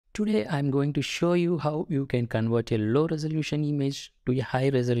Today I'm going to show you how you can convert a low resolution image to a high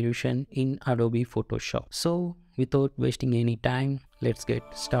resolution in Adobe Photoshop. So without wasting any time, let's get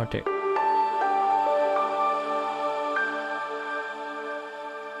started.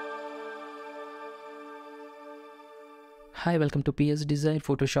 Hi, welcome to PSDESIRE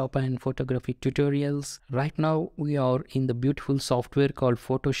Photoshop and photography tutorials. Right now we are in the beautiful software called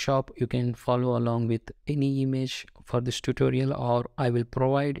Photoshop. You can follow along with any image for this tutorial, or I will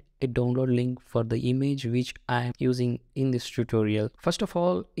provide a download link for the image which I am using in this tutorial. First of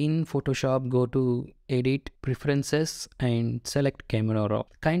all, in Photoshop, go to Edit, Preferences and select Camera RAW.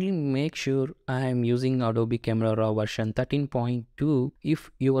 Kindly make sure I am using Adobe Camera RAW version 13.2.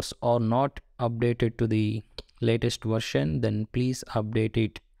 If yours are not updated to the latest version, then please update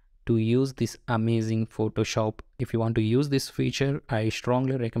it to use this amazing Photoshop. If you want to use this feature, I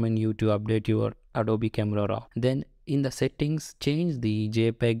strongly recommend you to update your Adobe Camera RAW. Then in the settings, change the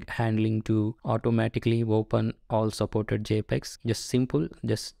JPEG handling to automatically open all supported JPEGs. Just simple,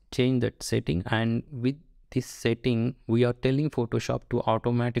 just change that setting, and with this setting we are telling Photoshop to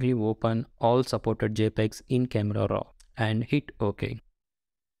automatically open all supported JPEGs in Camera RAW and hit OK.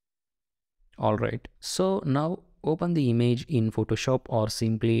 Alright, so now open the image in Photoshop or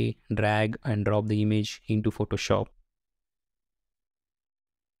simply drag and drop the image into Photoshop.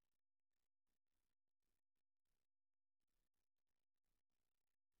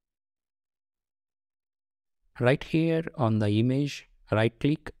 Right here on the image, right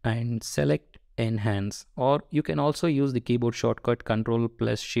click and select Enhance, or you can also use the keyboard shortcut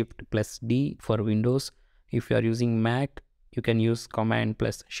CTRL+SHIFT+D for Windows. If you are using Mac, you can use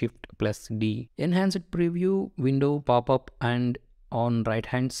Command+Shift+D. Enhanced preview window pop up, and on right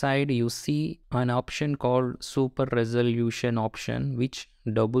hand side you see an option called Super Resolution option, which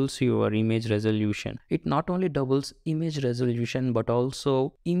doubles your image resolution. It not only doubles image resolution but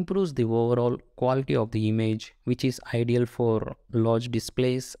also improves the overall quality of the image, which is ideal for large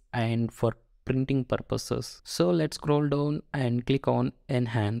displays and for printing purposes. So let's scroll down and click on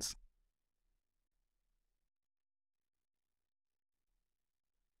Enhance.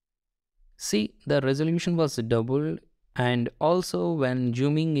 See, the resolution was doubled, and also when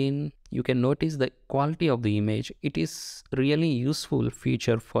zooming in you can notice the quality of the image. It is really useful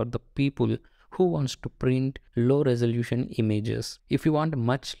feature for the people who wants to print low resolution images. If you want a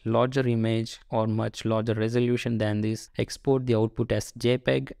much larger image or much larger resolution than this, export the output as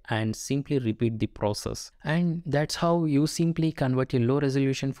JPEG and simply repeat the process. And that's how you simply convert a low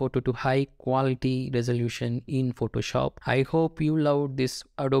resolution photo to high quality resolution in Photoshop. I hope you loved this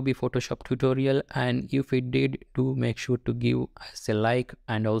Adobe Photoshop tutorial, and if it did, do make sure to give us a like,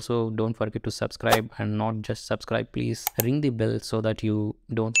 and also don't forget to subscribe, and not just subscribe, please ring the bell so that you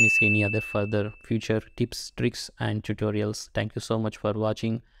don't miss any other further future tips, tricks and tutorials. Thank you so much for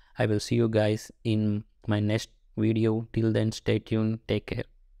watching. I will see you guys in my next video. Till then, stay tuned, take care.